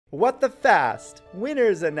What the Fast?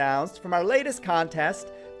 Winners announced from our latest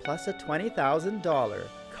contest, plus a $20,000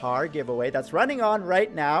 car giveaway that's running on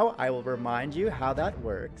right now. I will remind you how that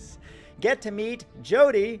works. Get to meet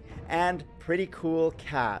Jody and Pretty Cool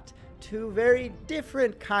Cat, two very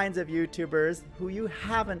different kinds of YouTubers who you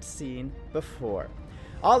haven't seen before.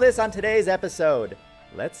 All this on today's episode.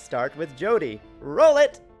 Let's start with Jody. Roll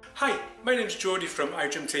it! Hi, my name is Jody from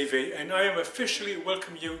iGym TV and I am officially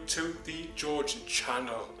welcome you to the George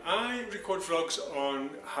channel. I record vlogs on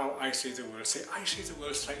how I see the world. Say, I see the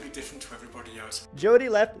world slightly different to everybody else. Jody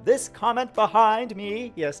left this comment behind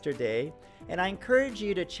me yesterday, and I encourage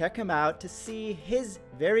you to check him out to see his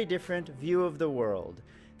very different view of the world.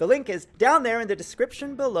 The link is down there in the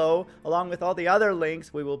description below, along with all the other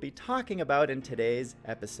links we will be talking about in today's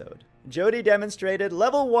episode. Jody demonstrated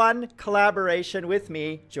level 1 collaboration with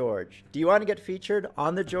me, George. Do you want to get featured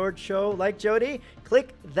on The George Show like Jody?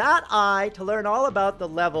 Click that I to learn all about the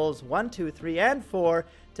levels 1, 2, 3, and 4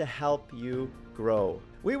 to help you grow.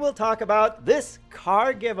 We will talk about this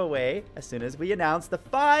car giveaway as soon as we announce the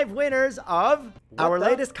 5 winners of our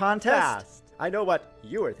latest contest. I know what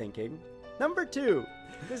you are thinking. Number 2.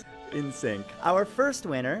 In sync. Our first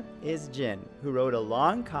winner is Jin, who wrote a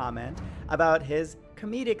long comment about his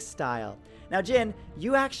comedic style. Now, Jin,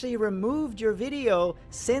 you actually removed your video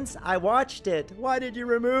since I watched it. Why did you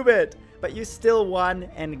remove it? But you still won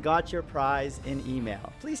and got your prize in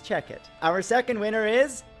email. Please check it. Our second winner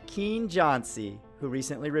is Keen Johnsy, who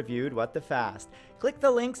recently reviewed What the Fast. Click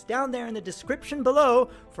the links down there in the description below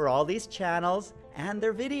for all these channels and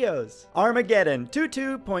their videos. Armageddon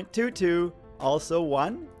 22.22 also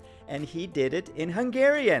won, and he did it in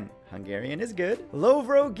Hungarian. Hungarian is good.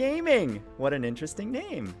 Lovro Gaming, what an interesting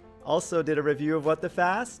name. Also did a review of What the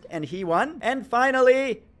Fast, and he won. And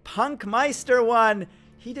finally, Punkmeister won.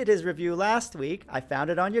 He did his review last week. I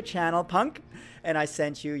found it on your channel, Punk, and I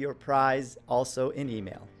sent you your prize also in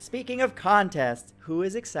email. Speaking of contests, who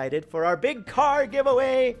is excited for our big car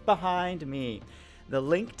giveaway behind me? The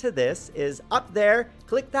link to this is up there.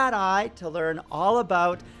 Click that I to learn all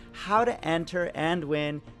about how to enter and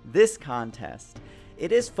win this contest.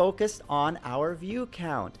 It is focused on our view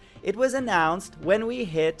count. It was announced when we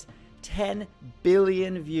hit 10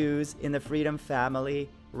 billion views in the Freedom family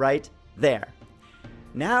right there.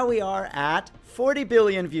 Now we are at 40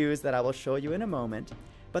 billion views that I will show you in a moment.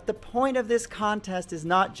 But the point of this contest is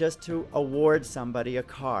not just to award somebody a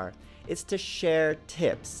car. It's to share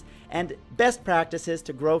tips and best practices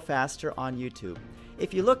to grow faster on YouTube.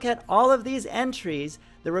 If you look at all of these entries,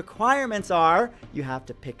 the requirements are you have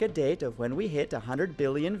to pick a date of when we hit 100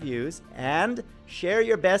 billion views and share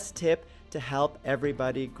your best tip to help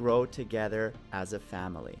everybody grow together as a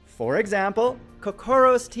family. For example,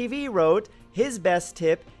 Kokoros TV wrote his best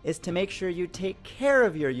tip is to make sure you take care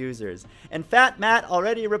of your users. And Fat Matt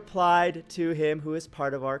already replied to him, who is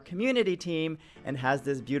part of our community team and has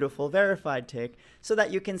this beautiful verified tick, so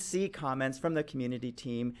that you can see comments from the community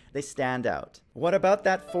team. They stand out. What about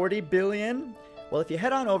that 40 billion? Well, if you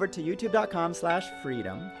head on over to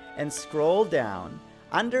youtube.com/freedom and scroll down,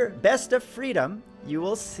 under Best of Freedom, you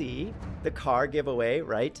will see the car giveaway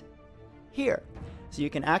right here. So you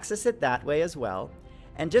can access it that way as well.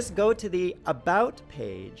 And just go to the About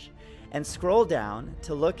page and scroll down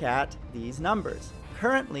to look at these numbers.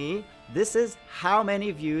 Currently, this is how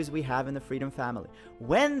many views we have in the Freedom family.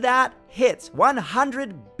 When that hits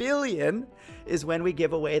 100 billion is when we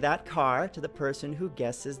give away that car to the person who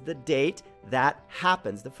guesses the date that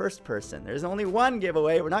happens, the first person. There's only one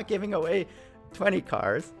giveaway. We're not giving away 20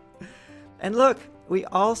 cars. And look, we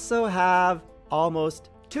also have almost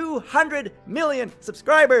 200 million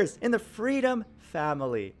subscribers in the Freedom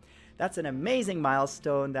family. That's an amazing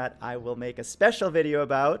milestone that I will make a special video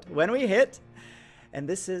about when we hit. And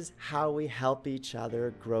this is how we help each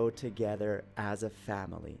other grow together as a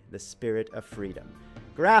family, the spirit of freedom.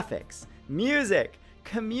 Graphics, music,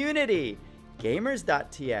 community,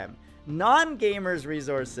 gamers.tm, non-gamers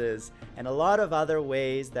resources, and a lot of other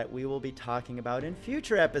ways that we will be talking about in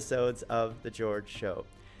future episodes of The George Show.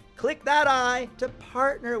 Click that I to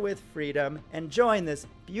partner with Freedom and join this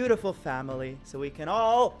beautiful family so we can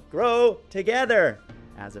all grow together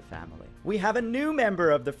as a family. We have a new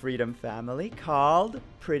member of the Freedom family called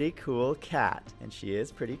Pretty Cool Cat, and she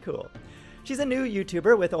is pretty cool. She's a new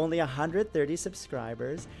YouTuber with only 130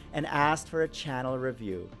 subscribers and asked for a channel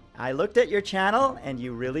review. I looked at your channel and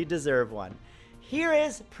you really deserve one. Here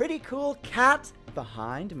is Pretty Cool Cat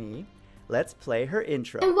behind me. let's play her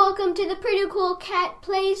intro. And welcome to the Pretty Cool Cat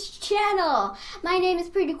Plays channel. My name is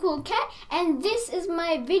Pretty Cool Cat, and this is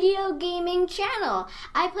my video gaming channel.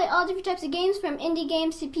 I play all different types of games, from indie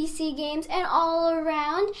games to PC games and all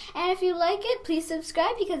around. And if you like it, please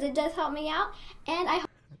subscribe because it does help me out. And I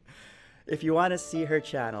If you want to see her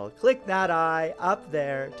channel, click that eye up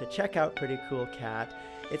there to check out Pretty Cool Cat.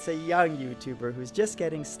 It's a young YouTuber who's just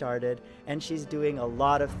getting started, and she's doing a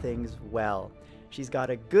lot of things well. She's got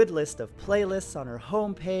a good list of playlists on her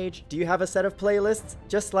homepage. Do you have a set of playlists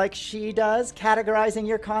just like she does, categorizing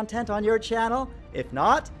your content on your channel? If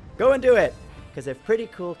not, go and do it, because if Pretty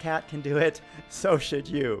Cool Cat can do it, so should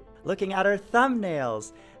you. Looking at her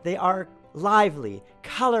thumbnails, they are lively,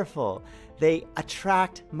 colorful. They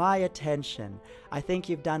attract my attention. I think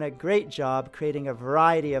you've done a great job creating a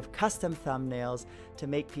variety of custom thumbnails to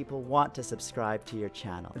make people want to subscribe to your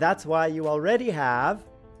channel. That's why you already have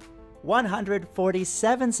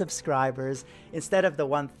 147 subscribers instead of the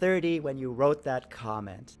 130 when you wrote that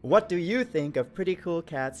comment. What do you think of Pretty Cool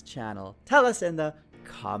Cat's channel? Tell us in the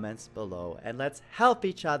comments below, and let's help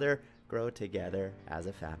each other grow together as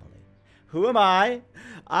a family. Who am I?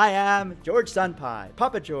 I am George Sunpie,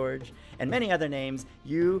 Papa George, and many other names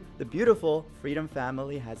you, the beautiful Freedom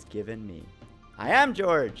family, has given me. I am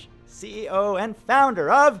George, CEO and founder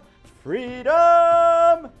of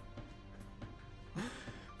Freedom!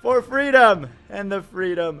 For freedom and the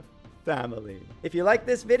Freedom family. If you like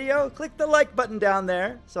this video, click the like button down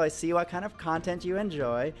there so I see what kind of content you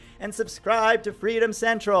enjoy, and subscribe to Freedom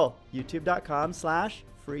Central,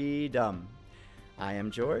 youtube.com/freedom. I am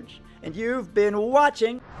George, and you've been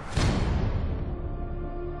watching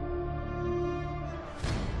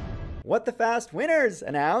What the Fast Winners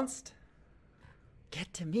announced.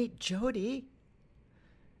 Get to meet Jody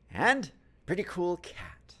and Pretty Cool Cat.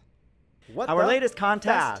 Our latest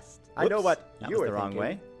contest. I know what you were the wrong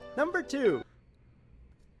way. Number 2.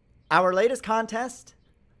 Our latest contest.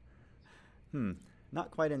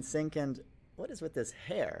 Not quite in sync. And what is with this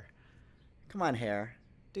hair? Come on, hair.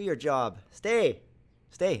 Do your job. Stay.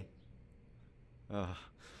 Stay. Oh,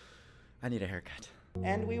 I need a haircut.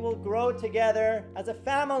 And we will grow together as a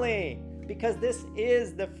family, because this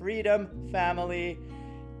is the Freedom family.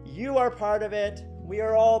 You are part of it. We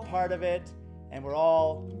are all part of it. And we're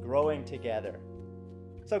all growing together.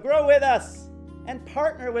 So grow with us and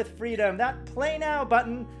partner with Freedom. That Play Now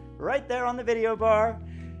button right there on the video bar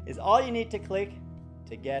is all you need to click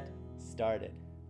to get started.